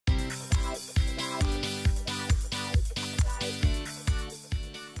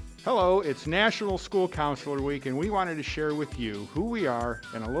Hello, it's National School Counselor Week, and we wanted to share with you who we are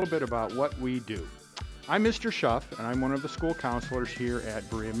and a little bit about what we do. I'm Mr. Schuff, and I'm one of the school counselors here at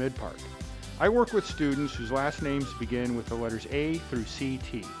Berea-Midpark. I work with students whose last names begin with the letters A through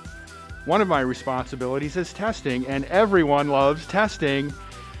CT. One of my responsibilities is testing, and everyone loves testing.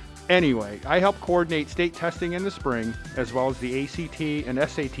 Anyway, I help coordinate state testing in the spring, as well as the ACT and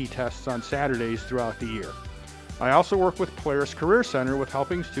SAT tests on Saturdays throughout the year. I also work with Polaris Career Center with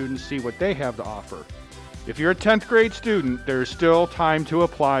helping students see what they have to offer. If you're a 10th grade student, there's still time to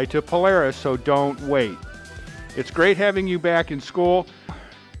apply to Polaris, so don't wait. It's great having you back in school.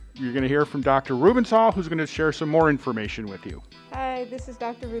 You're going to hear from Dr. Ruebensaal, who's going to share some more information with you. Hi, this is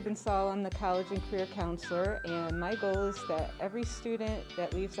Dr. Ruebensaal. I'm the college and career counselor, and my goal is that every student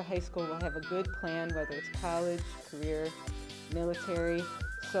that leaves the high school will have a good plan, whether it's college, career, military.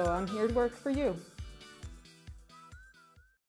 So I'm here to work for you.